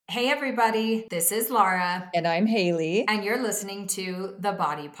Hey everybody, this is Laura, And I'm Hailey. and you're listening to The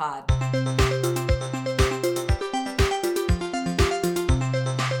Body Pod.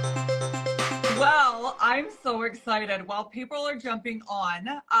 Well, I'm so excited. While people are jumping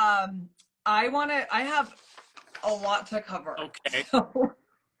on, I have a lot to cover. Okay.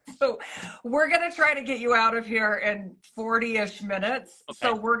 So we're going to try to get you out of here in 40-ish minutes. Okay.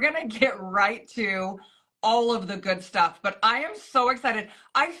 So we're going to get right to all of the good stuff. But I am so excited.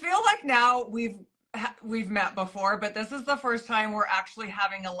 I feel like now we've met before, but this is the first time we're actually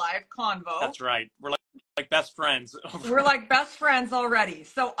having a live convo. That's right. We're like best friends. We're like best friends already.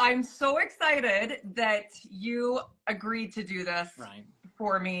 So I'm so excited that you agreed to do this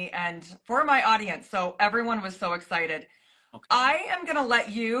for me and for my audience. So everyone was so excited. Okay. I am going to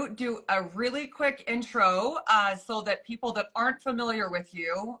let you do a really quick intro so that people that aren't familiar with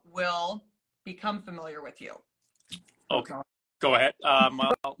you will become familiar with you. Okay. Go ahead. My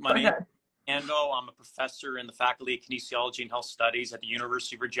name is ahead. Candow. I'm a professor in the Faculty of Kinesiology and Health Studies at the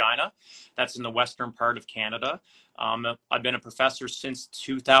University of Regina. That's in the western part of Canada. I've been a professor since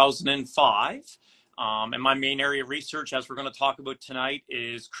 2005. And my main area of research, as we're going to talk about tonight,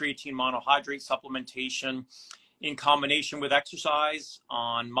 is creatine monohydrate supplementation in combination with exercise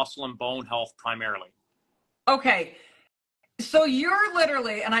on muscle and bone health primarily. Okay. So you're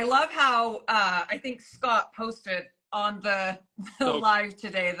literally, and I love how I think Scott posted on the live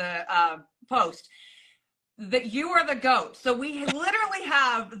today, the post, that you are the GOAT. So we literally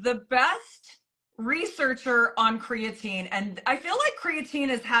have the best researcher on creatine. And I feel like creatine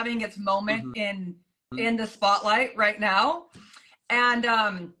is having its moment in the spotlight right now.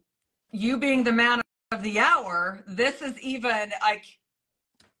 And you being the man of the hour, this is even,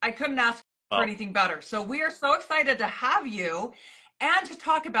 I couldn't ask for anything better. So we are so excited to have you and to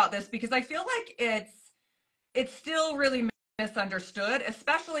talk about this, because I feel like it's still really misunderstood,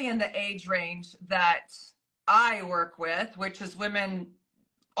 especially in the age range that I work with, which is women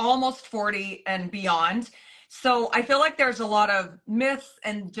almost 40 and beyond. So I feel like there's a lot of myths,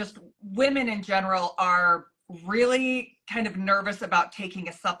 and just women in general are really kind of nervous about taking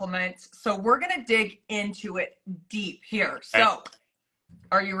a supplement. So we're going to dig into it deep here. So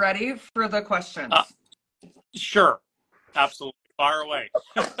are you ready for the questions? Sure. Absolutely. Fire away.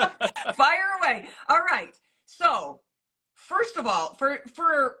 Fire away. All right. So first of all,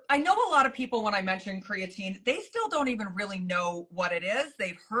 for I know a lot of people, when I mention creatine, they still don't even really know what it is.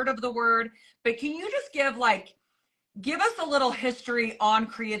 They've heard of the word, but can you just give us a little history on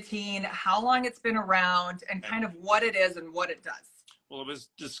creatine, how long it's been around, and kind of what it is and what it does? Well, it was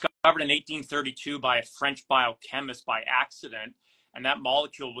discovered in 1832 by a French biochemist by accident. And that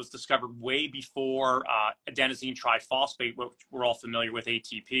molecule was discovered way before adenosine triphosphate, which we're all familiar with,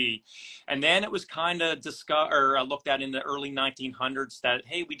 ATP. And then it was kind of looked at in the early 1900s that,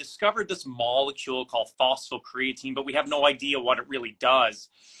 hey, we discovered this molecule called phosphocreatine, but we have no idea what it really does.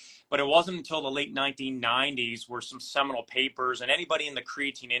 But it wasn't until the late 1990s where some seminal papers, and anybody in the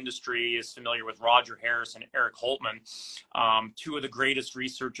creatine industry is familiar with Roger Harris and Eric Holtman, two of the greatest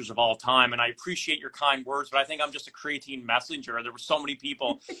researchers of all time. And I appreciate your kind words, but I think I'm just a creatine messenger. There were so many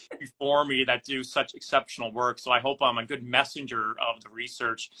people before me that do such exceptional work. So I hope I'm a good messenger of the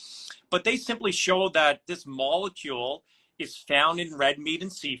research. But they simply showed that this molecule is found in red meat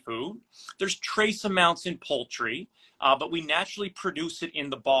and seafood. There's trace amounts in poultry. But we naturally produce it in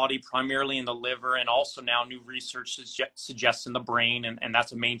the body, primarily in the liver, and also now new research suggests in the brain, and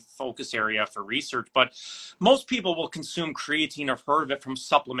that's a main focus area for research. But most people will consume creatine or have heard of it from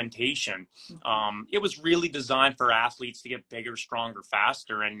supplementation. It was really designed for athletes to get bigger, stronger,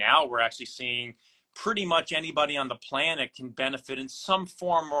 faster, and now we're actually seeing pretty much anybody on the planet can benefit in some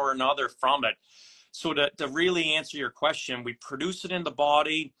form or another from it. So to really answer your question, we produce it in the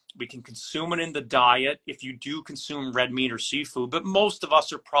body. We can consume it in the diet if you do consume red meat or seafood, but most of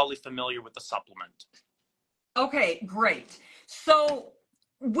us are probably familiar with the supplement. Okay, great. So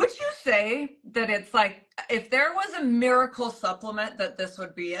would you say that it's like, if there was a miracle supplement, that this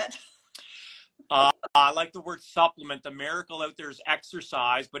would be it? I like the word supplement. The miracle out there is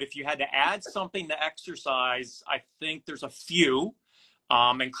exercise, but if you had to add something to exercise, I think there's a few.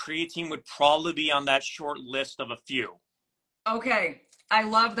 And creatine would probably be on that short list of a few. Okay, I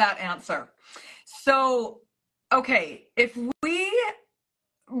love that answer. So, okay,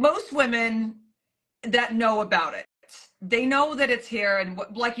 most women that know about it, they know that it's here, and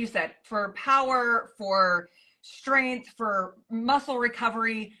like you said, for power, for strength, for muscle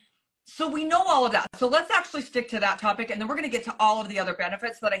recovery. So we know all of that. So let's actually stick to that topic, and then we're going to get to all of the other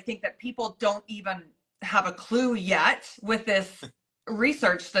benefits that I think that people don't even have a clue yet with this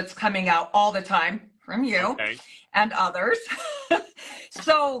research that's coming out all the time. from you Okay. and others.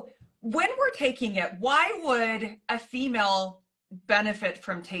 So when we're taking it, why would a female benefit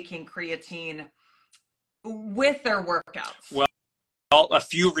from taking creatine with their workouts? Well, a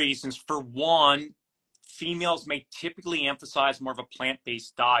few reasons. For one, females may typically emphasize more of a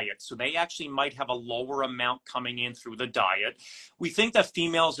plant-based diet, so they actually might have a lower amount coming in through the diet. We think that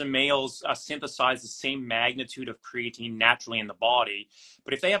females and males synthesize the same magnitude of creatine naturally in the body,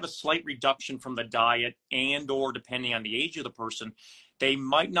 but if they have a slight reduction from the diet and or depending on the age of the person, they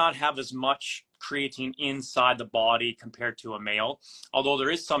might not have as much creatine inside the body compared to a male, although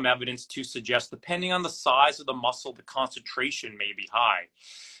there is some evidence to suggest depending on the size of the muscle, the concentration may be high.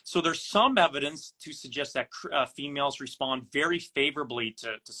 So there's some evidence to suggest that females respond very favorably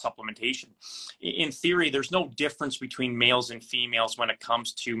to supplementation. In theory, there's no difference between males and females when it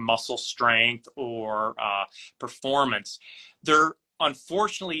comes to muscle strength or performance. There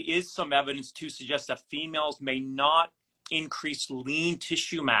unfortunately is some evidence to suggest that females may not increase lean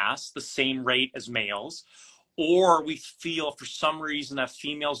tissue mass the same rate as males, or we feel for some reason that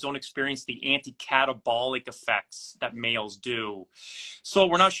females don't experience the anti-catabolic effects that males do. So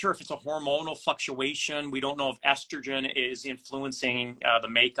we're not sure if it's a hormonal fluctuation. We don't know if estrogen is influencing the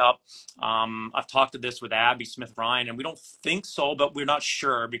makeup. I've talked to this with Abby Smith-Ryan, and we don't think so, but we're not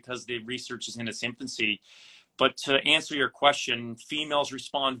sure because the research is in its infancy. But to answer your question, females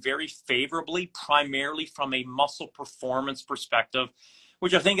respond very favorably, primarily from a muscle performance perspective,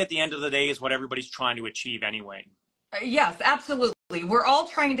 which I think at the end of the day is what everybody's trying to achieve anyway. Yes, absolutely. We're all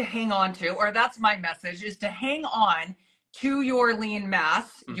trying to hang on to, or that's my message, is to hang on to your lean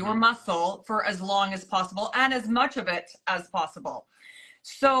mass, your muscle, for as long as possible and as much of it as possible.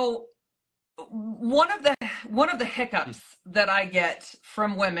 So one of the hiccups that I get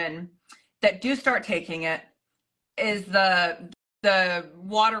from women that do start taking it is the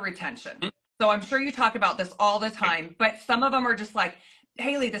water retention. So I'm sure you talk about this all the time, but some of them are just like,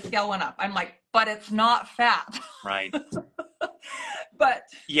 Hailey, the scale went up. I'm like, but it's not fat. Right. But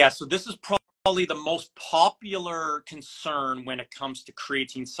yeah, so this is probably the most popular concern when it comes to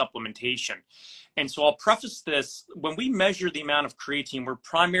creatine supplementation. And so I'll preface this, when we measure the amount of creatine, we're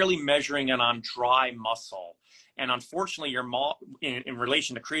primarily measuring it on dry muscle. And unfortunately, in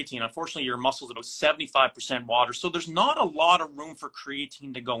relation to creatine, unfortunately, your muscle is about 75% water. So there's not a lot of room for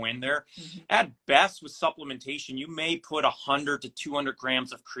creatine to go in there. At best, with supplementation, you may put 100 to 200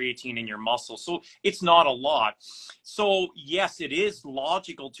 grams of creatine in your muscle. So it's not a lot. So yes, it is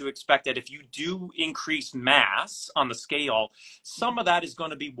logical to expect that if you do increase mass on the scale, some of that is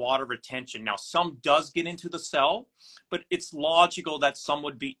going to be water retention. Now, some does get into the cell, but it's logical that some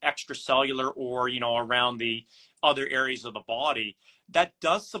would be extracellular or, around the other areas of the body. That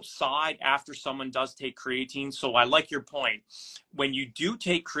does subside after someone does take creatine. So I like your point. When you do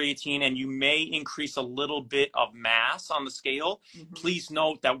take creatine and you may increase a little bit of mass on the scale, please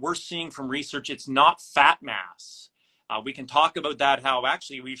note that we're seeing from research, it's not fat mass. We can talk about that, how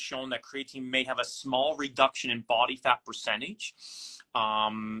actually we've shown that creatine may have a small reduction in body fat percentage.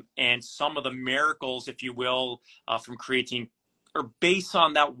 And some of the miracles, if you will, from creatine are based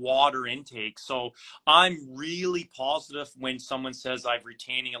on that water intake. So I'm really positive when someone says I'm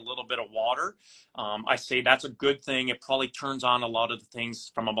retaining a little bit of water. I say that's a good thing. It probably turns on a lot of the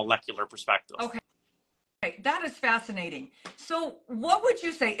things from a molecular perspective. Okay, that is fascinating. So what would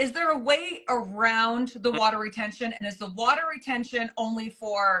you say? Is there a way around the water retention? And is the water retention only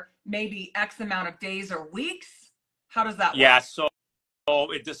for maybe X amount of days or weeks? How does that work? Yeah, so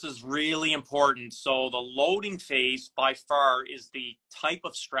this is really important. So the loading phase by far is the type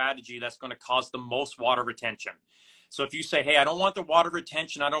of strategy that's going to cause the most water retention. So if you say, hey, I don't want the water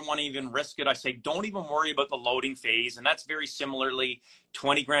retention, I don't want to even risk it, I say, don't even worry about the loading phase. And that's very similarly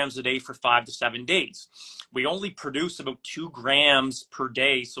 20 grams a day for 5 to 7 days. We only produce about 2 grams per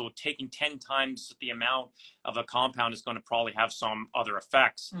day. So taking 10 times the amount of a compound is going to probably have some other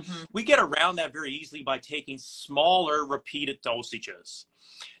effects. We get around that very easily by taking smaller repeated dosages.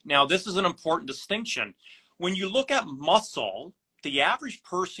 Now, this is an important distinction. When you look at muscle, the average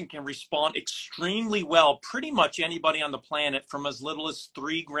person can respond extremely well, pretty much anybody on the planet, from as little as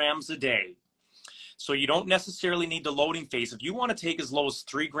 3 grams a day. So you don't necessarily need the loading phase. If you want to take as low as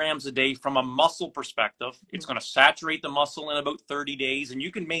 3 grams a day from a muscle perspective, it's going to saturate the muscle in about 30 days, and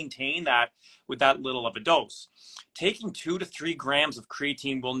you can maintain that with that little of a dose. Taking 2 to 3 grams of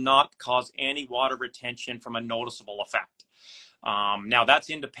creatine will not cause any water retention from a noticeable effect. Now, that's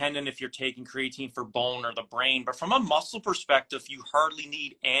independent if you're taking creatine for bone or the brain, but from a muscle perspective, you hardly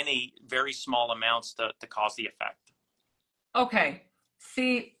need any very small amounts to cause the effect. Okay.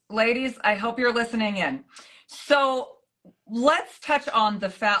 See, ladies, I hope you're listening in. So let's touch on the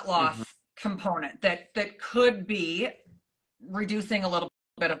fat loss component that could be reducing a little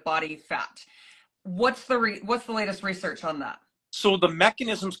bit of body fat. What's the latest research on that? So the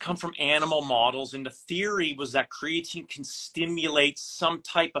mechanisms come from animal models, and the theory was that creatine can stimulate some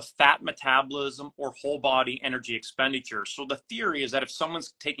type of fat metabolism or whole body energy expenditure. So the theory is that if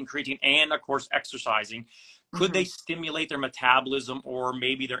someone's taking creatine and, of course, exercising, could they stimulate their metabolism or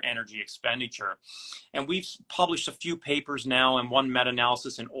maybe their energy expenditure? And we've published a few papers now, and one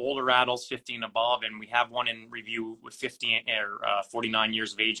meta-analysis in older adults, 50 and above, and we have one in review with 50 or 49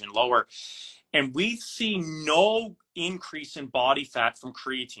 years of age and lower. And we see no increase in body fat from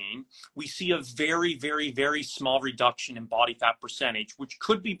creatine. We see a very, very, very small reduction in body fat percentage, which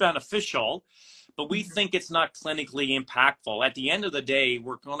could be beneficial, but we think it's not clinically impactful. At the end of the day,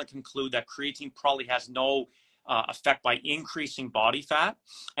 we're going to conclude that creatine probably has no effect by increasing body fat.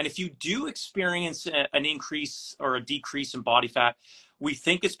 And if you do experience an increase or a decrease in body fat, we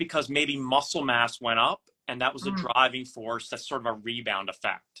think it's because maybe muscle mass went up, and that was a driving force. That's sort of a rebound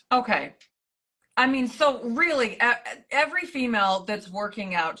effect. Okay. I mean, so really, every female that's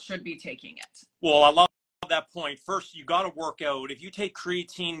working out should be taking it. Well, I love that point. First, you got to work out. If you take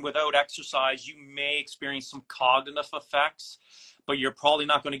creatine without exercise, you may experience some cognitive effects, but you're probably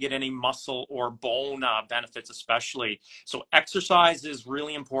not going to get any muscle or bone benefits, especially. So exercise is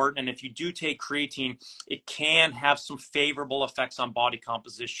really important. And if you do take creatine, it can have some favorable effects on body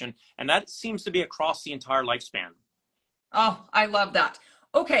composition. And that seems to be across the entire lifespan. Oh, I love that.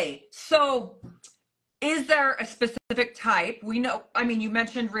 Okay, so is there a specific type? We know, I mean, you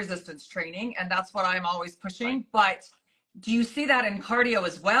mentioned resistance training, and that's what I'm always pushing, but do you see that in cardio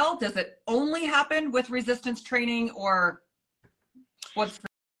as well? Does it only happen with resistance training, or what's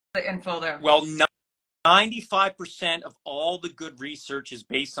the info there? Well, 95% of all the good research is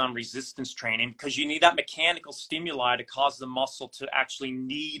based on resistance training, because you need that mechanical stimuli to cause the muscle to actually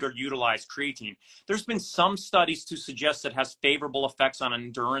need or utilize creatine. There's been some studies to suggest it has favorable effects on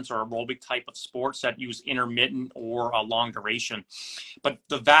endurance or aerobic type of sports that use intermittent or a long duration. But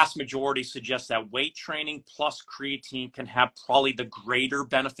the vast majority suggests that weight training plus creatine can have probably the greater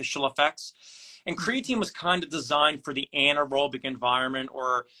beneficial effects. And creatine was kind of designed for the anaerobic environment,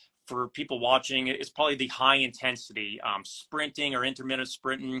 or for people watching, it's probably the high intensity sprinting or intermittent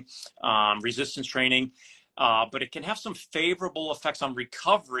sprinting, resistance training, but it can have some favorable effects on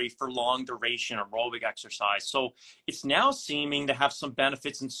recovery for long duration aerobic exercise. So it's now seeming to have some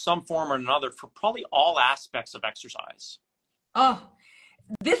benefits in some form or another for probably all aspects of exercise. Oh,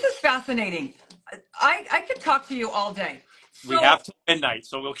 this is fascinating. I could talk to you all day. We have till midnight,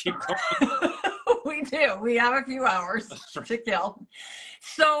 so we'll keep going. We do. We have a few hours to kill.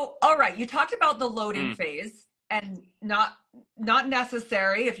 So, all right, you talked about the loading phase, and not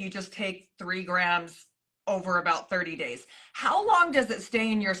necessary if you just take 3 grams over about 30 days. How long does it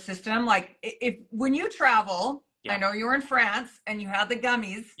stay in your system? Like, if when you travel, I know you were in France and you had the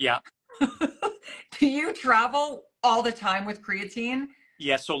gummies. Yeah. Do you travel all the time with creatine?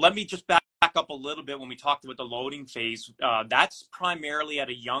 Yeah, so let me just back up a little bit. When we talked about the loading phase, that's primarily at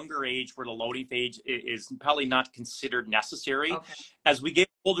a younger age where the loading phase is probably not considered necessary. Okay. As we get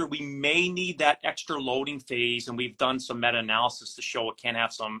older, we may need that extra loading phase, and we've done some meta-analysis to show it can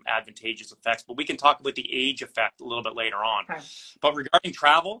have some advantageous effects, but we can talk about the age effect a little bit later on. Okay. But regarding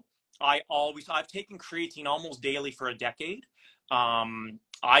travel, I've taken creatine almost daily for a decade.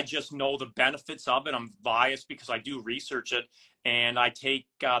 I just know the benefits of it. I'm biased because I do research it, and I take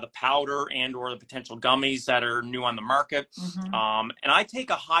the powder and or the potential gummies that are new on the market. And I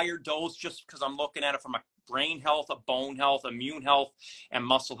take a higher dose just because I'm looking at it from a brain health, a bone health, immune health, and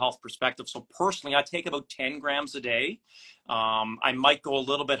muscle health perspective. So personally, I take about 10 grams a day. I might go a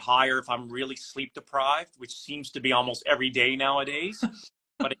little bit higher if I'm really sleep deprived, which seems to be almost every day nowadays.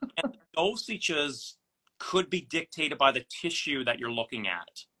 But again, the dosages could be dictated by the tissue that you're looking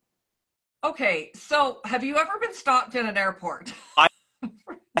at. Okay, so have you ever been stopped in an airport? I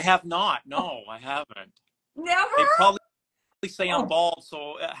have not. No, I haven't. Never? They probably say I'm bald,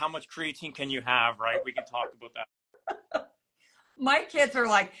 so how much creatine can you have, right? We can talk about that. My kids are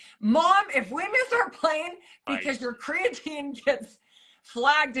like, Mom, if we miss our plane because your creatine gets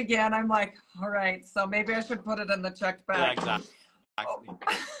flagged again, I'm like, all right, so maybe I should put it in the checked bag. Yeah,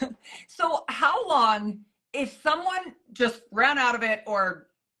 exactly. So how long, if someone just ran out of it or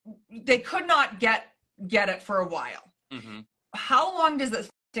they could not get it for a while, how long does it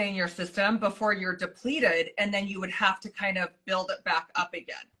stay in your system before you're depleted, and then you would have to kind of build it back up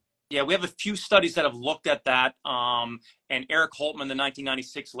again? Yeah, we have a few studies that have looked at that. And Eric Holtman, the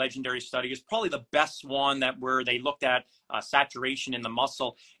 1996 legendary study, is probably the best one where they looked at saturation in the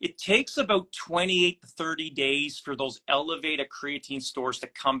muscle. It takes about 28 to 30 days for those elevated creatine stores to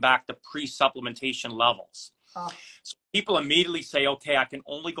come back to pre-supplementation levels. Oh. So people immediately say, okay, I can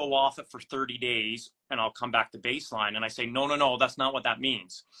only go off it for 30 days and I'll come back to baseline. And I say, no, that's not what that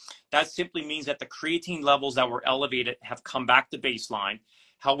means. That simply means that the creatine levels that were elevated have come back to baseline.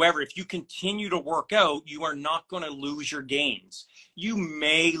 However, if you continue to work out, you are not going to lose your gains. You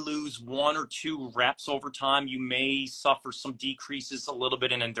may lose 1 or 2 reps over time. You may suffer some decreases a little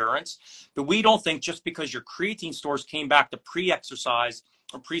bit in endurance. But we don't think just because your creatine stores came back to pre-exercise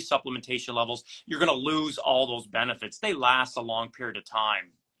or pre-supplementation levels, you're going to lose all those benefits. They last a long period of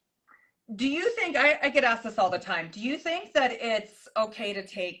time. Do you think, I get asked this all the time, do you think that it's okay to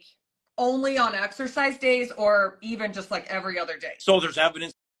take only on exercise days or even just like every other day? So there's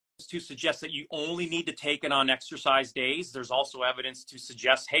evidence to suggest that you only need to take it on exercise days. There's also evidence to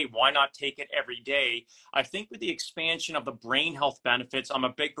suggest, hey, why not take it every day? I think with the expansion of the brain health benefits, I'm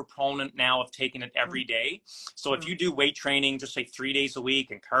a big proponent now of taking it every day. So if you do weight training, just say 3 days a week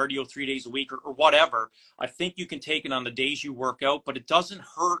and cardio 3 days a week or whatever, I think you can take it on the days you work out, but it doesn't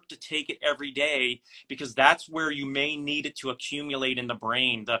hurt to take it every day because that's where you may need it to accumulate in the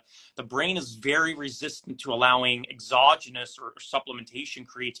brain. The brain is very resistant to allowing exogenous or supplementation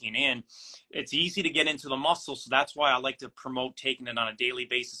creatine in. It's easy to get into the muscle, so that's why I like to promote taking it on a daily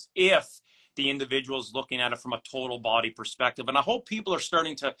basis if the individual is looking at it from a total body perspective. And I hope people are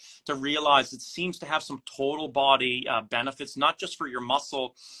starting to realize it seems to have some total body benefits, not just for your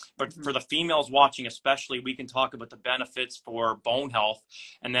muscle, but for the females watching especially. We can talk about the benefits for bone health.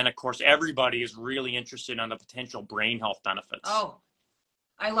 And then, of course, everybody is really interested in the potential brain health benefits. Oh,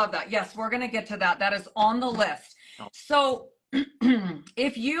 I love that. Yes, we're going to get to that. That is on the list. So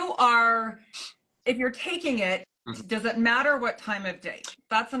if you're taking it, does it matter what time of day?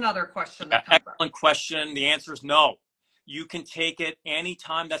 That's another question. Excellent question. The answer is no. You can take it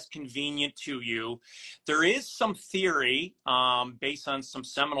anytime that's convenient to you. There is some theory based on some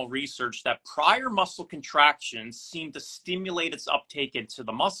seminal research that prior muscle contractions seem to stimulate its uptake into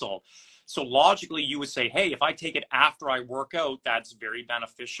the muscle. So logically, you would say, hey, if I take it after I work out, that's very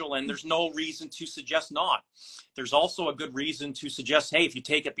beneficial. And there's no reason to suggest not. There's also a good reason to suggest, hey, if you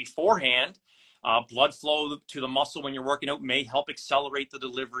take it beforehand, blood flow to the muscle when you're working out may help accelerate the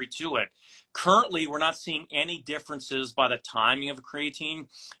delivery to it. Currently, we're not seeing any differences by the timing of creatine.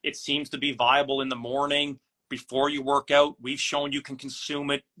 It seems to be viable in the morning before you work out. We've shown you can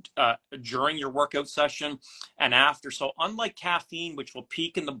consume it during your workout session and after. So unlike caffeine, which will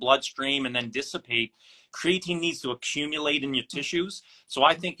peak in the bloodstream and then dissipate, creatine needs to accumulate in your tissues. So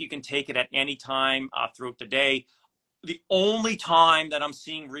I think you can take it at any time throughout the day. The only time that I'm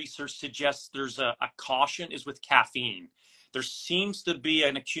seeing research suggests there's a caution is with caffeine. There seems to be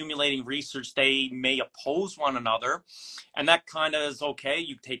an accumulating research. They may oppose one another. And that kind of is okay.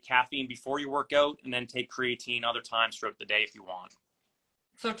 You take caffeine before you work out and then take creatine other times throughout the day if you want.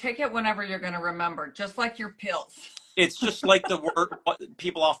 So take it whenever you're going to remember, just like your pills. It's just like the word,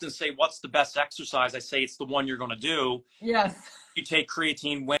 people often say, what's the best exercise? I say it's the one you're going to do. Yes. You take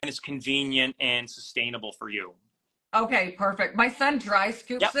creatine when it's convenient and sustainable for you. Okay, perfect. My son dry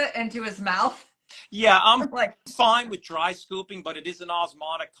scoops it into his mouth. Yeah, I'm fine with dry scooping, but it is an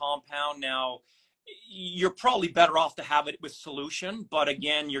osmotic compound. Now, you're probably better off to have it with solution. But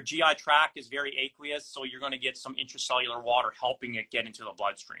again, your GI tract is very aqueous, so you're going to get some intracellular water helping it get into the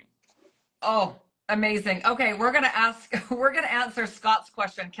bloodstream. Oh, amazing. Okay, we're going to answer Scott's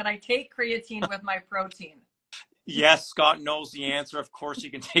question. Can I take creatine with my protein? Yes, Scott knows the answer. Of course, you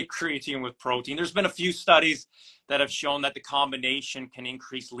can take creatine with protein. There's been a few studies that have shown that the combination can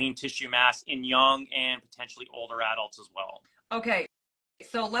increase lean tissue mass in young and potentially older adults as well. Okay,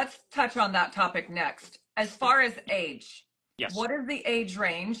 so let's touch on that topic next. As far as age, yes, what is the age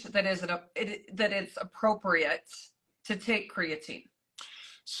range that it's appropriate to take creatine?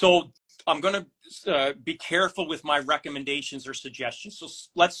 So I'm going to be careful with my recommendations or suggestions. So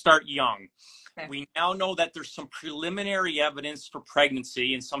let's start young. Okay. We now know that there's some preliminary evidence for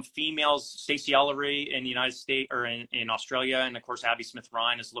pregnancy in some females. Stacey Ellery in the United States or in Australia, and of course Abby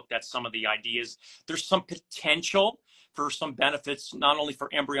Smith-Ryan has looked at some of the ideas. There's some potential for some benefits, not only for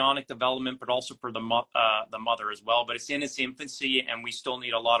embryonic development, but also for the mother as well. But it's in its infancy, and we still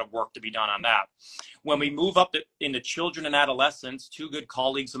need a lot of work to be done on that. When we move up into children and adolescents, two good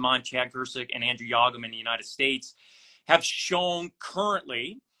colleagues of mine, Chad Gersick and Andrew Yagam in the United States, have shown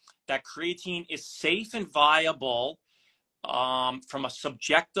currently that creatine is safe and viable from a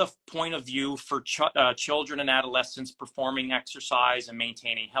subjective point of view for children and adolescents performing exercise and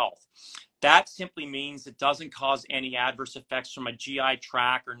maintaining health. That simply means it doesn't cause any adverse effects from a GI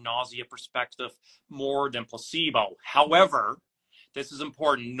tract or nausea perspective more than placebo. However, this is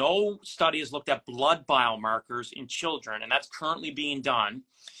important. No study has looked at blood biomarkers in children, and that's currently being done.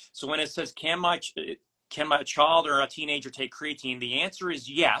 So when it says, can my child or a teenager take creatine? The answer is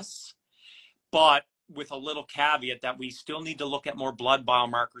yes, but with a little caveat that we still need to look at more blood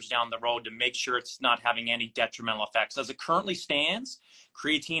biomarkers down the road to make sure it's not having any detrimental effects. As it currently stands,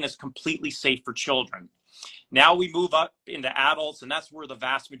 creatine is completely safe for children. Now we move up into adults, and that's where the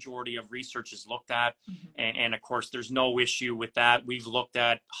vast majority of research is looked at. And of course, there's no issue with that. We've looked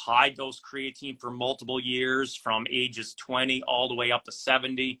at high dose creatine for multiple years, from ages 20 all the way up to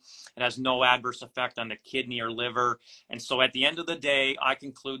 70. It has no adverse effect on the kidney or liver. And so at the end of the day, I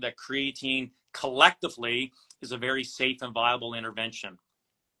conclude that creatine collectively is a very safe and viable intervention.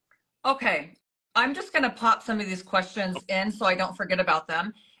 Okay, I'm just going to pop some of these questions in so I don't forget about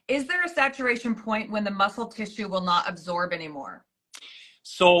them. Is there a saturation point when the muscle tissue will not absorb anymore?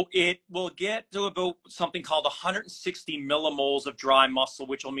 So it will get to about something called 160 millimoles of dry muscle,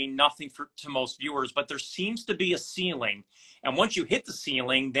 which will mean nothing to most viewers, but there seems to be a ceiling. And once you hit the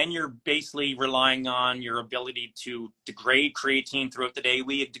ceiling, then you're basically relying on your ability to degrade creatine throughout the day.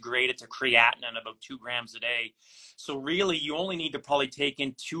 We degrade it to creatinine about 2 grams a day. So really, you only need to probably take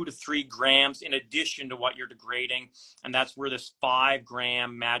in 2 to 3 grams in addition to what you're degrading. And that's where this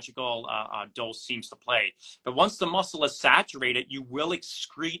 5-gram magical dose seems to play. But once the muscle is saturated, you will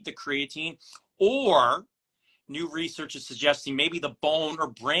excrete the creatine, or new research is suggesting maybe the bone or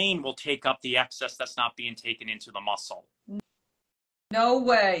brain will take up the excess that's not being taken into the muscle. No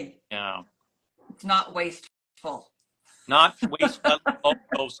way. Yeah. It's not wasteful. Not wasteful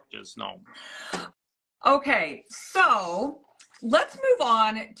dosages, no. Okay, so let's move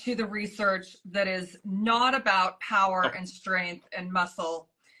on to the research that is not about power and strength and muscle,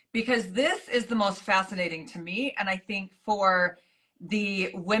 because this is the most fascinating to me. And I think for the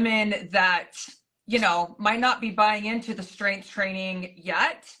women that, you know, might not be buying into the strength training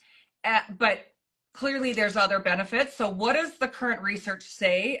yet, but clearly there's other benefits. So what does the current research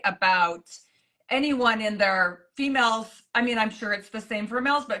say about anyone in their females? I mean, I'm sure it's the same for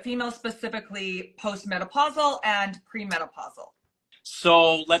males, but females specifically postmenopausal and premenopausal.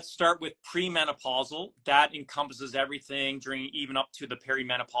 So let's start with premenopausal. That encompasses everything during even up to the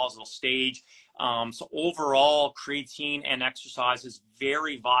perimenopausal stage. So overall, creatine and exercise is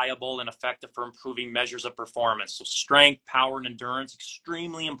very viable and effective for improving measures of performance. So strength, power, and endurance,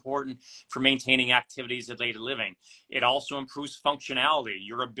 extremely important for maintaining activities of daily living. It also improves functionality,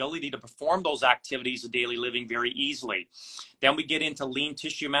 your ability to perform those activities of daily living very easily. Then we get into lean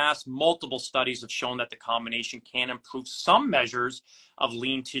tissue mass. Multiple studies have shown that the combination can improve some measures of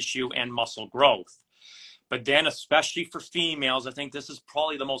lean tissue and muscle growth. But then, especially for females, I think this is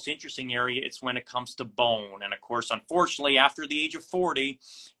probably the most interesting area. It's when it comes to bone. And of course, unfortunately, after the age of 40,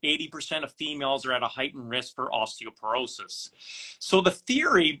 80% of females are at a heightened risk for osteoporosis. So the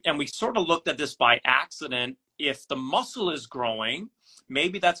theory, and we sort of looked at this by accident, if the muscle is growing,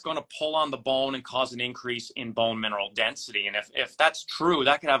 maybe that's going to pull on the bone and cause an increase in bone mineral density. And if that's true,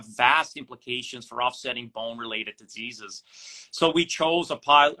 that could have vast implications for offsetting bone-related diseases. So we chose the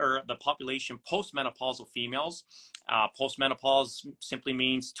population postmenopausal females. Postmenopause simply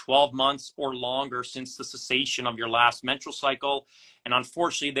means 12 months or longer since the cessation of your last menstrual cycle. And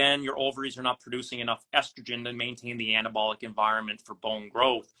unfortunately, then your ovaries are not producing enough estrogen to maintain the anabolic environment for bone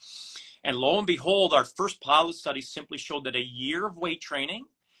growth. And lo and behold, our first pilot study simply showed that a year of weight training,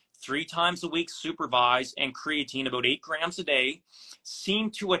 3 times a week supervised, and creatine about 8 grams a day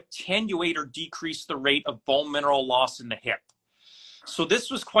seemed to attenuate or decrease the rate of bone mineral loss in the hip. So this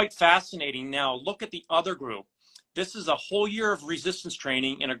was quite fascinating. Now look at the other group. This is a whole year of resistance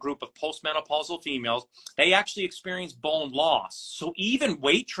training in a group of postmenopausal females. They actually experienced bone loss. So even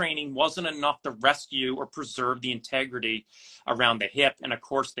weight training wasn't enough to rescue or preserve the integrity around the hip. And of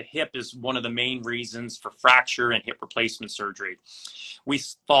course, the hip is one of the main reasons for fracture and hip replacement surgery. We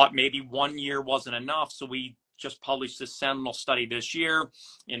thought maybe 1 year wasn't enough. So we just published this seminal study this year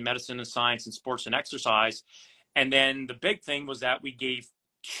in Medicine and Science and Sports and Exercise. And then the big thing was that we gave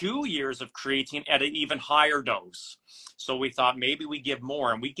 2 years of creatine at an even higher dose. So we thought maybe we give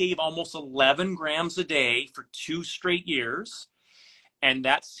more, and we gave almost 11 grams a day for 2 straight years. And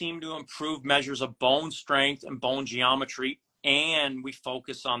that seemed to improve measures of bone strength and bone geometry. And we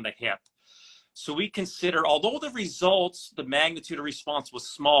focus on the hip. So we consider, although the results, the magnitude of response was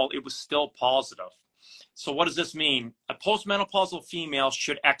small, it was still positive. So what does this mean? A postmenopausal female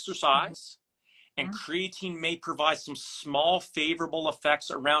should exercise And creatine may provide some small favorable effects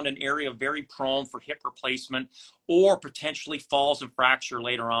around an area very prone for hip replacement or potentially falls and fracture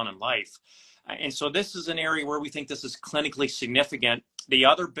later on in life. And so this is an area where we think this is clinically significant. The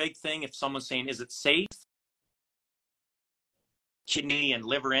other big thing, if someone's saying, is it safe? Kidney and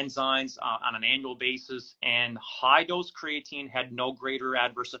liver enzymes on an annual basis, and high dose creatine had no greater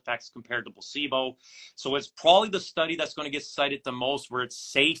adverse effects compared to placebo. So it's probably the study that's going to get cited the most where it's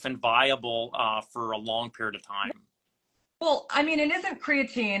safe and viable for a long period of time. Well, I mean, it isn't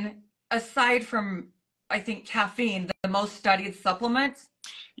creatine, aside from, I think, caffeine, the most studied supplement.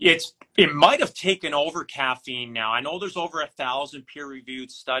 It might have taken over caffeine now. I know there's over 1,000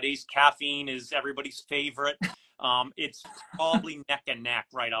 peer-reviewed studies. Caffeine is everybody's favorite. It's probably neck and neck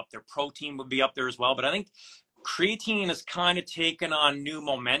right up there. Protein would be up there as well. But I think creatine has kind of taken on new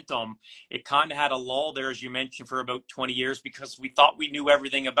momentum. It kind of had a lull there, as you mentioned, for about 20 years because we thought we knew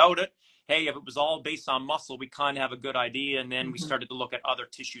everything about it. Hey, if it was all based on muscle, we kind of have a good idea. And then we started to look at other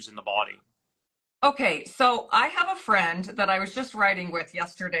tissues in the body. Okay, so I have a friend that I was just writing with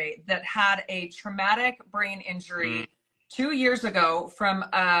yesterday that had a traumatic brain injury 2 years ago from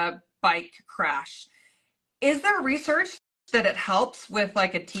a bike crash. Is there research that it helps with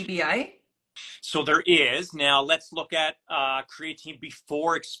like a TBI? So there is. Now let's look at creatine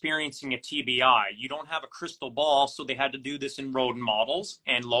before experiencing a TBI. You don't have a crystal ball, so they had to do this in rodent models.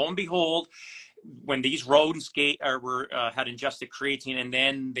 And lo and behold, when these rodents had ingested creatine and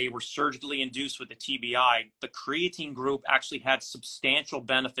then they were surgically induced with the TBI, the creatine group actually had substantial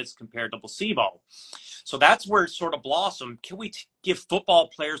benefits compared to placebo. So that's where it sort of blossomed. Can we give football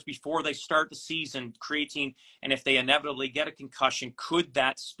players before they start the season creatine? And if they inevitably get a concussion, could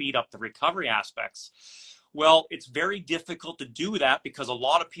that speed up the recovery aspects? Well, it's very difficult to do that because a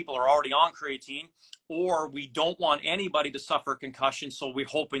lot of people are already on creatine, or we don't want anybody to suffer a concussion. So we're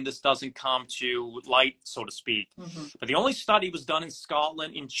hoping this doesn't come to light, so to speak. But the only study was done in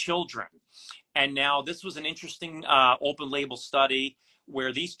Scotland in children. And now this was an interesting open label study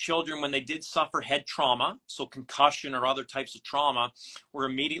where these children, when they did suffer head trauma, so concussion or other types of trauma, were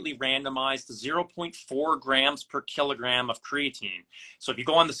immediately randomized to 0.4 grams per kilogram of creatine. So if you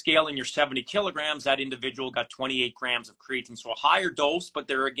go on the scale and you're 70 kilograms, that individual got 28 grams of creatine. So a higher dose, but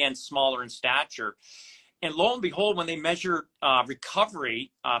they're again smaller in stature. And lo and behold, when they measured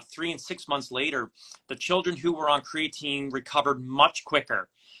recovery 3 and 6 months later, the children who were on creatine recovered much quicker.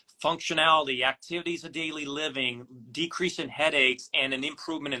 Functionality, activities of daily living, decrease in headaches, and an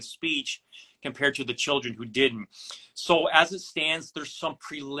improvement in speech compared to the children who didn't. So as it stands, there's some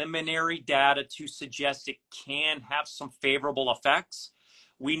preliminary data to suggest it can have some favorable effects.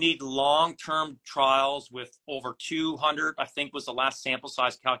 We need long-term trials with over 200, I think was the last sample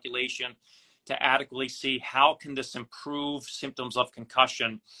size calculation, to adequately see how can this improve symptoms of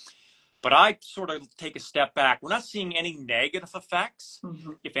concussion. But I sort of take a step back. We're not seeing any negative effects.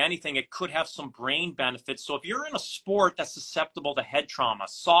 If anything, it could have some brain benefits. So if you're in a sport that's susceptible to head trauma,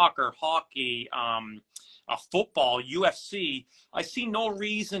 soccer, hockey, football, UFC, I see no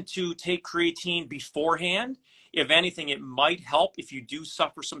reason to take creatine beforehand. If anything, it might help if you do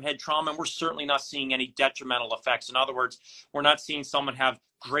suffer some head trauma, and we're certainly not seeing any detrimental effects. In other words, we're not seeing someone have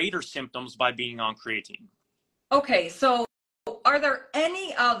greater symptoms by being on creatine. Okay, so are there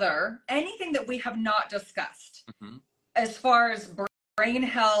anything that we have not discussed as far as brain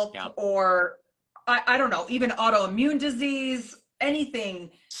health or, I don't know, even autoimmune disease,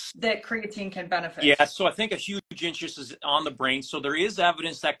 anything that creatine can benefit? Yeah, so I think a huge interest is on the brain. So there is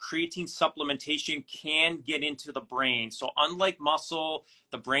evidence that creatine supplementation can get into the brain. So unlike muscle,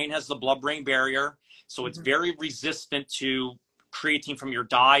 the brain has the blood-brain barrier. So it's very resistant to creatine from your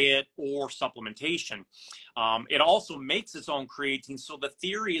diet or supplementation. It also makes its own creatine. So the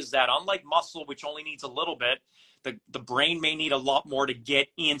theory is that unlike muscle, which only needs a little bit, the brain may need a lot more to get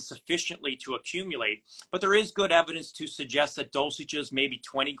in sufficiently to accumulate. But there is good evidence to suggest that dosages, maybe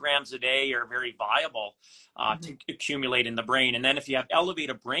 20 grams a day, are very viable to accumulate in the brain. And then if you have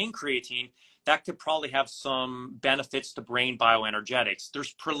elevated brain creatine, that could probably have some benefits to brain bioenergetics.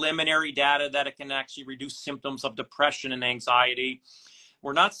 There's preliminary data that it can actually reduce symptoms of depression and anxiety.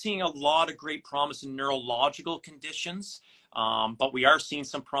 We're not seeing a lot of great promise in neurological conditions, but we are seeing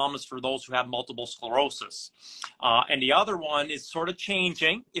some promise for those who have multiple sclerosis. And the other one is sort of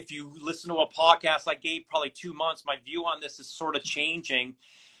changing. If you listen to a podcast I gave probably 2 months, my view on this is sort of changing.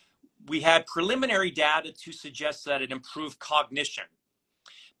 We had preliminary data to suggest that it improved cognition.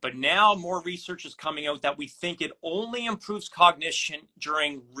 But now more research is coming out that we think it only improves cognition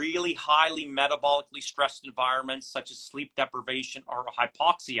during really highly metabolically stressed environments, such as sleep deprivation or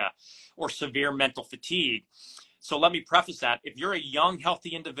hypoxia or severe mental fatigue. So let me preface that. If you're a young,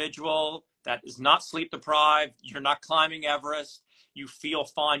 healthy individual that is not sleep deprived, you're not climbing Everest, you feel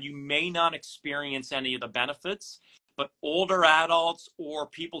fine, you may not experience any of the benefits. But older adults or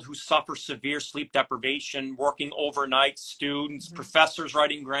people who suffer severe sleep deprivation, working overnight, students, professors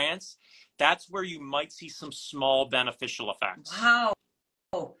writing grants, that's where you might see some small beneficial effects. Wow.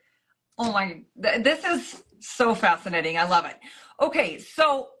 Oh my, this is so fascinating. I love it. Okay,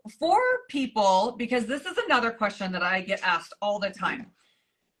 so for people, because this is another question that I get asked all the time.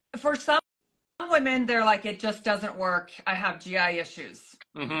 For some women, they're like, it just doesn't work. I have GI issues.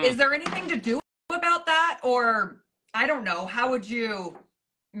 Is there anything to do about that? Or I don't know, how would you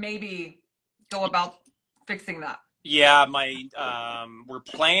maybe go about fixing that? Yeah, we're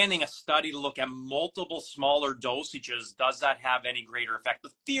planning a study to look at multiple smaller dosages. Does that have any greater effect? The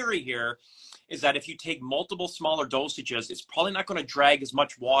theory here is that if you take multiple smaller dosages, it's probably not going to drag as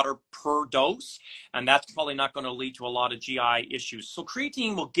much water per dose, and that's probably not going to lead to a lot of GI issues. So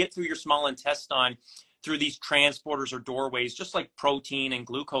creatine will get through your small intestine through these transporters or doorways, just like protein and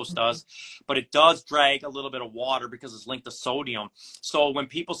glucose does, but it does drag a little bit of water because it's linked to sodium. So when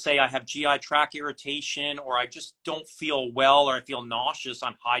people say I have GI tract irritation, or I just don't feel well, or I feel nauseous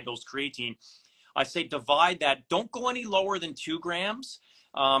on high dose creatine, I say divide that. Don't go any lower than 2 grams.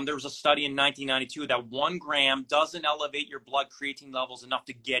 There was a study in 1992 that 1 gram doesn't elevate your blood creatine levels enough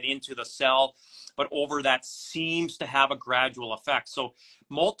to get into the cell, but over that seems to have a gradual effect. So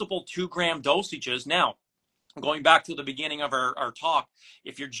multiple 2-gram dosages. Now, going back to the beginning of our talk,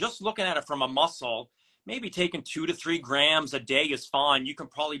 if you're just looking at it from a muscle, maybe taking 2 to 3 grams a day is fine. You can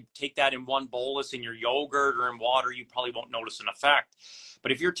probably take that in one bolus in your yogurt or in water. You probably won't notice an effect.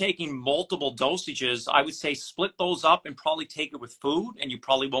 But if you're taking multiple dosages, I would say split those up and probably take it with food, and you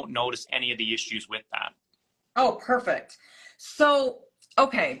probably won't notice any of the issues with that. Oh, perfect. So,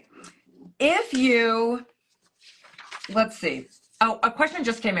 okay, if you, let's see. Oh, a question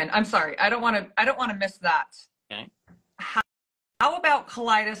just came in. I'm sorry. I don't want to miss that. Okay. How about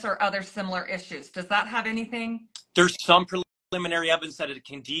colitis or other similar issues? Does that have anything? There's some preliminary evidence that it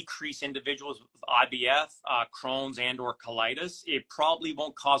can decrease individuals with IBS, Crohn's, and or colitis. It probably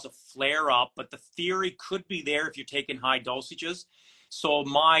won't cause a flare-up, but the theory could be there if you're taking high dosages. So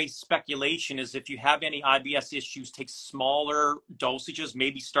my speculation is if you have any IBS issues, take smaller dosages,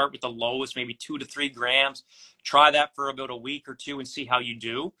 maybe start with the lowest, maybe 2 to 3 grams. Try that for about a week or two and see how you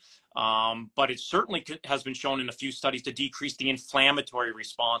do. But it certainly has been shown in a few studies to decrease the inflammatory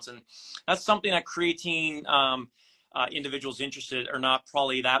response. And that's something that creatine individuals interested are not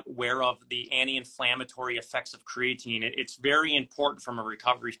probably that aware of, the anti-inflammatory effects of creatine. It's very important from a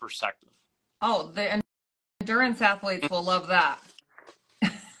recovery perspective. Oh, the endurance athletes will love that.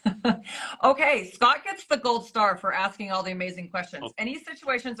 Okay, Scott gets the gold star for asking all the amazing questions. Oh. Any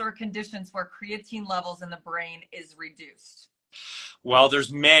situations or conditions where creatine levels in the brain is reduced? Well,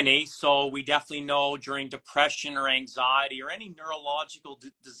 there's many. So we definitely know during depression or anxiety or any neurological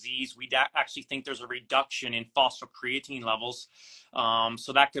disease, we actually think there's a reduction in phosphocreatine levels.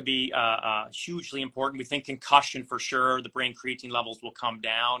 So that could be hugely important. We think concussion for sure, the brain creatine levels will come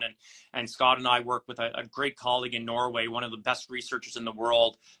down. And Scott and I work with a great colleague in Norway, one of the best researchers in the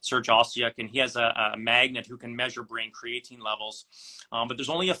world, Serge Osiak, and he has a magnet who can measure brain creatine levels. But there's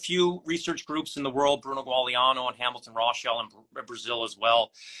only a few research groups in the world, Bruno Gualiano and Hamilton Rochelle in Brazil as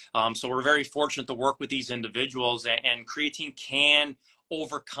well. So we're very fortunate to work with these individuals, and creatine can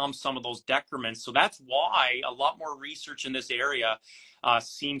overcome some of those decrements. So that's why a lot more research in this area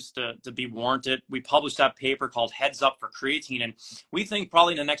seems to be warranted. We published that paper called Heads Up for Creatine, and we think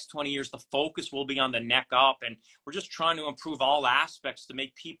probably in the next 20 years, the focus will be on the neck up. And we're just trying to improve all aspects to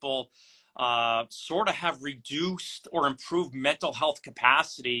make people sort of have reduced or improved mental health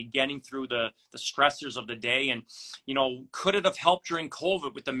capacity getting through the stressors of the day. And, you know, could it have helped during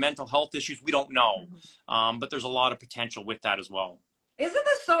COVID with the mental health issues? We don't know. But there's a lot of potential with that as well. Isn't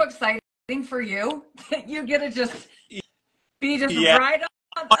this so exciting for you? You get to just be just Yeah. right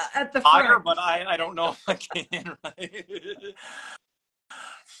on at the front. But I don't know if I can. Right?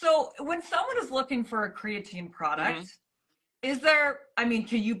 So when someone is looking for a creatine product, is there, I mean,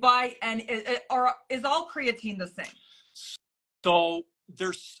 can you buy, and or is all creatine the same? So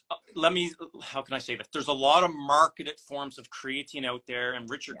there's, how can I say this? There's a lot of marketed forms of creatine out there. And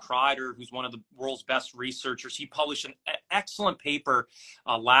Richard Kreider, who's one of the world's best researchers, he published an excellent paper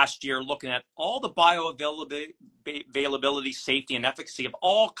last year looking at all the bioavailability, safety, and efficacy of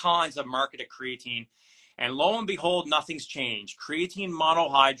all kinds of marketed creatine. And lo and behold, nothing's changed. Creatine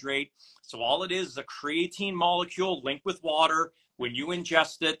monohydrate. So all it is a creatine molecule linked with water. When you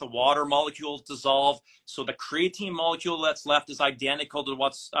ingest it, the water molecules dissolve. So the creatine molecule that's left is identical to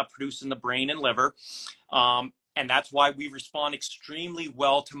what's produced in the brain and liver. And that's why we respond extremely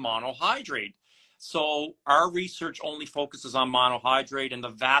well to monohydrate. So our research only focuses on monohydrate, and the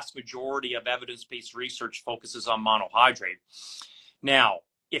vast majority of evidence-based research focuses on monohydrate. Now,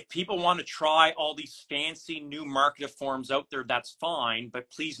 if people want to try all these fancy new marketed forms out there, that's fine.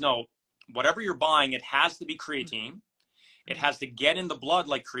 But please note, whatever you're buying, it has to be creatine. It has to get in the blood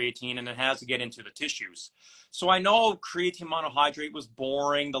like creatine, and it has to get into the tissues. So I know creatine monohydrate was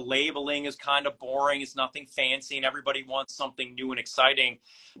boring. The labeling is kind of boring. It's nothing fancy, and everybody wants something new and exciting.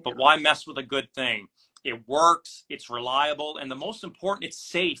 But why mess with a good thing? It works, it's reliable, and the most important, it's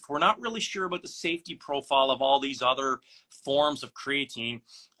safe. We're not really sure about the safety profile of all these other forms of creatine.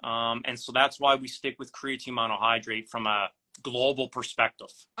 And so that's why we stick with creatine monohydrate from a global perspective.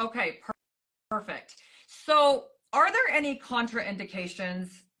 Okay, perfect. So are there any contraindications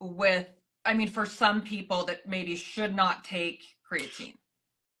with, I mean, for some people that maybe should not take creatine?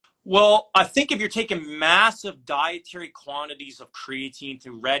 Well, I think if you're taking massive dietary quantities of creatine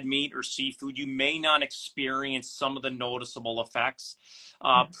through red meat or seafood, you may not experience some of the noticeable effects.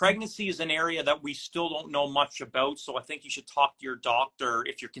 Pregnancy is an area that we still don't know much about, so I think you should talk to your doctor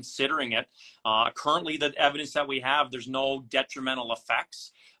if you're considering it. Currently, the evidence that we have, there's no detrimental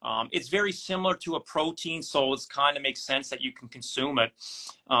effects. It's very similar to a protein, so it kind of makes sense that you can consume it.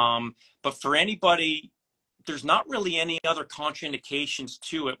 But for anybody, there's not really any other contraindications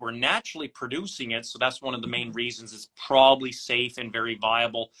to it. We're naturally producing it, so that's one of the main reasons it's probably safe and very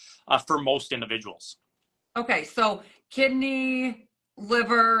viable for most individuals. Okay, so kidney,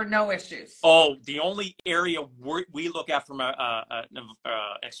 liver, no issues. Oh, the only area we look at from an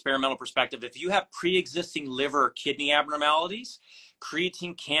experimental perspective, if you have pre-existing liver or kidney abnormalities,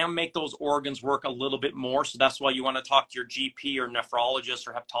 creatine can make those organs work a little bit more. So that's why you want to talk to your GP or nephrologist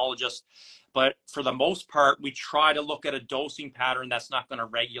or hepatologist. But for the most part, we try to look at a dosing pattern that's not going to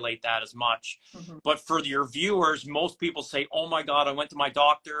regulate that as much. But for your viewers, most people say, oh my God, I went to my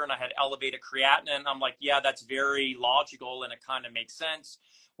doctor and I had elevated creatinine. I'm like, yeah, that's very logical and it kind of makes sense.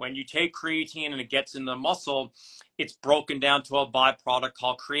 When you take creatine and it gets in the muscle, it's broken down to a byproduct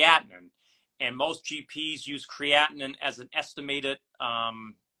called creatinine. And most GPs use creatinine as an estimated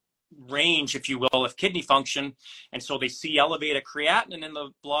range, if you will, of kidney function. And so they see elevated creatinine in the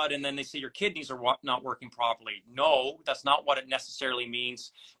blood, and then they say your kidneys are not working properly. No, that's not what it necessarily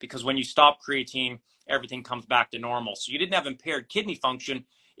means, because when you stop creatine, everything comes back to normal. So you didn't have impaired kidney function.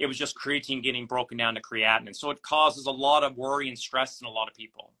 It was just creatine getting broken down to creatinine. So it causes a lot of worry and stress in a lot of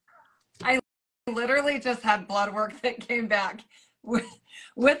people. I literally just had blood work that came back with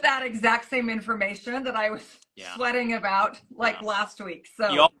that exact same information that I was sweating about last week. So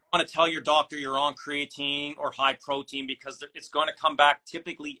you also want to tell your doctor you're on creatine or high protein, because it's going to come back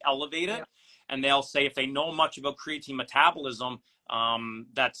typically elevated. And they'll say, if they know much about creatine metabolism,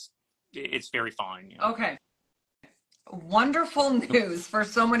 it's very fine. Okay. Wonderful news for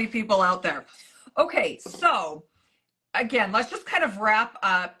so many people out there. Okay, so again, let's just kind of wrap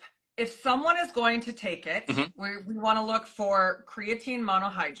up. If someone is going to take it, we want to look for creatine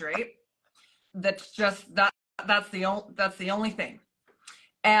monohydrate. That's just that's the only thing.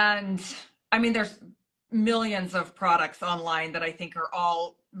 And I mean, there's millions of products online that I think are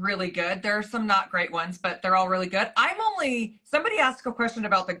all really good. There are some not great ones, but they're all really good. Somebody asked a question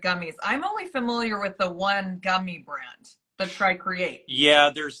about the gummies. I'm only familiar with the one gummy brand, the Create.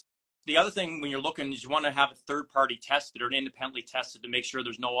 Yeah, the other thing when you're looking is you want to have a third party tested or independently tested to make sure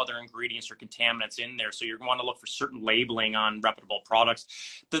there's no other ingredients or contaminants in there. So you're going to want to look for certain labeling on reputable products.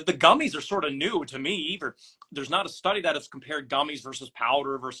 The gummies are sort of new to me. Either there's not a study that has compared gummies versus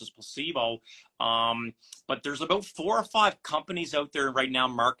powder versus placebo. But there's about 4 or 5 companies out there right now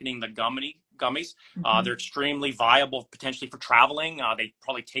marketing the gummies. They're extremely viable potentially for traveling. They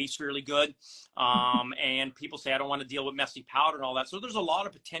probably taste really good. And people say, I don't want to deal with messy powder and all that. So there's a lot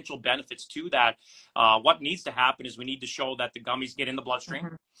of potential benefits to that. What needs to happen is we need to show that the gummies get in the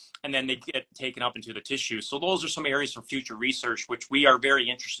bloodstream and then they get taken up into the tissue. So those are some areas for future research, which we are very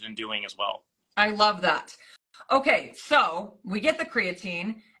interested in doing as well. I love that. Okay, so we get the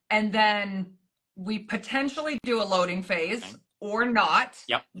creatine and then we potentially do a loading phase. Or not.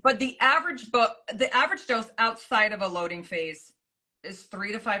 Yep. But the average dose outside of a loading phase is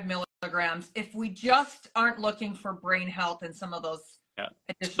 3 to 5 milligrams if we just aren't looking for brain health and some of those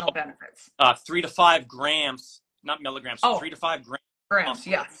additional benefits. 3 to 5 grams, not milligrams. 3 to 5 grams.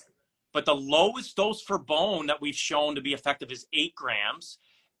 Yes. But the lowest dose for bone that we've shown to be effective is 8 grams.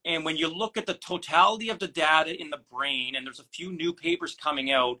 And when you look at the totality of the data in the brain, and there's a few new papers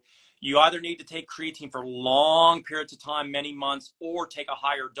coming out, You either need to take creatine for long periods of time, many months, or take a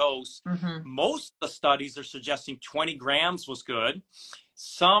higher dose. Most of the studies are suggesting 20 grams was good.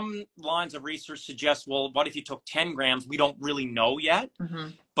 Some lines of research suggest, well, what if you took 10 grams? We don't really know yet.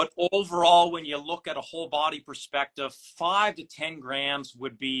 But overall, when you look at a whole body perspective, 5 to 10 grams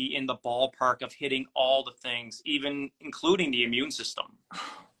would be in the ballpark of hitting all the things, even including the immune system.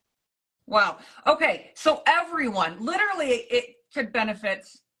 Wow. Okay. So everyone, literally, it could benefit,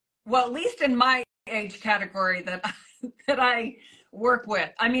 well, at least in my age category that I work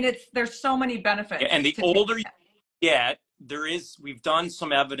with. I mean, there's so many benefits. And the older you get, we've done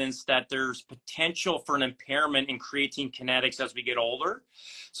some evidence that there's potential for an impairment in creatine kinetics as we get older.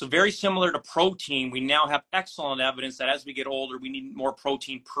 So very similar to protein, we now have excellent evidence that as we get older, we need more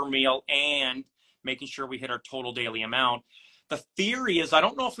protein per meal and making sure we hit our total daily amount. The theory is, I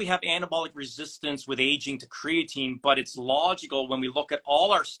don't know if we have anabolic resistance with aging to creatine, but it's logical when we look at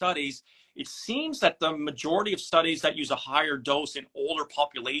all our studies. It seems that the majority of studies that use a higher dose in older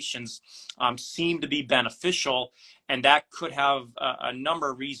populations seem to be beneficial, and that could have a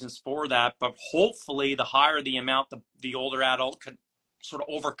number of reasons for that. But hopefully, the higher the amount, the older adult could sort of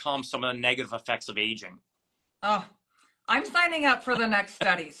overcome some of the negative effects of aging. Oh, I'm signing up for the next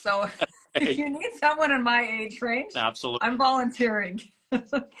study. So if you need someone in my age range, absolutely, I'm volunteering.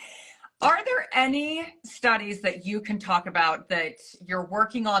 Are there any studies that you can talk about that you're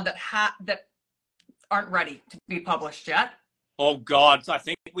working on that aren't ready to be published yet? Oh God, I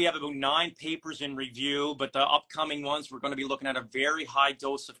think we have about 9 papers in review, but the upcoming ones, we're going to be looking at a very high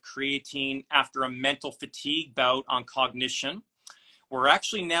dose of creatine after a mental fatigue bout on cognition. We're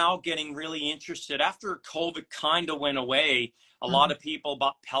actually now getting really interested. After COVID kind of went away, a lot of people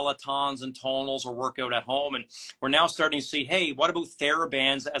bought Pelotons and tonals or work out at home. And we're now starting to see, hey, what about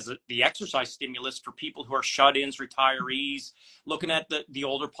TheraBands as the exercise stimulus for people who are shut-ins, retirees, looking at the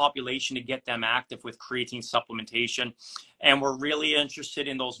older population to get them active with creatine supplementation. And we're really interested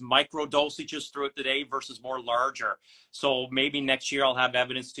in those micro dosages throughout the day versus more larger. So maybe next year I'll have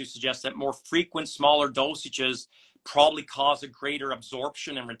evidence to suggest that more frequent, smaller dosages probably cause a greater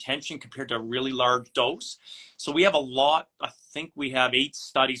absorption and retention compared to a really large dose. So we have a lot. I think we have 8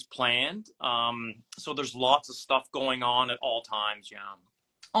 studies planned. So there's lots of stuff going on at all times. Yeah.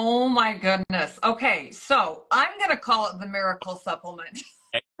 Oh my goodness. Okay. So I'm going to call it the miracle supplement.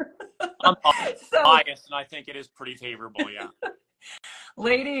 I'm biased and I think it is pretty favorable. Yeah.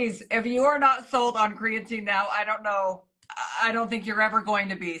 Ladies, if you are not sold on creatine now, I don't know. I don't think you're ever going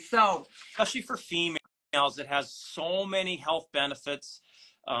to be. So especially for females, it has so many health benefits.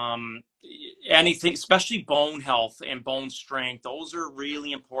 Anything, especially bone health and bone strength, those are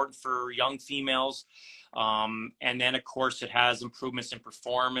really important for young females. And then, of course, it has improvements in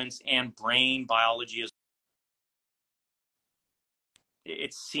performance and brain biology.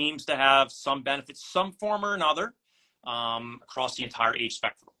 It seems to have some benefits, some form or another, across the entire age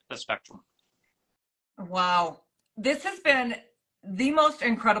spectrum. Wow. This has been the most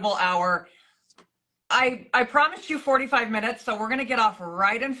incredible hour. I promised you 45 minutes, so we're going to get off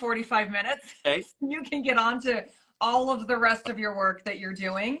right in 45 minutes. Okay. You can get on to all of the rest of your work that you're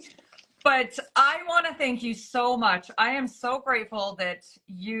doing. But I want to thank you so much. I am so grateful that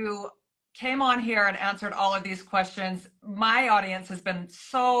you came on here and answered all of these questions. My audience has been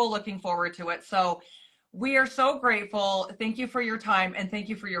so looking forward to it. So we are so grateful. Thank you for your time and thank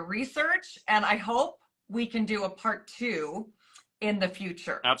you for your research. And I hope we can do a part 2 in the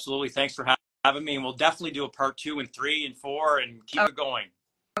future. Absolutely. Thanks for having me. And we'll definitely do a part 2 and 3 and 4 and keep it going.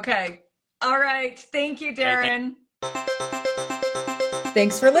 Okay. All right. Thank you, Darren.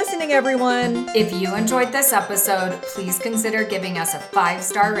 Thanks for listening, everyone. If you enjoyed this episode, please consider giving us a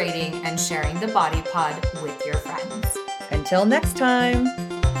 5-star rating and sharing the Body Pod with your friends. Until next time.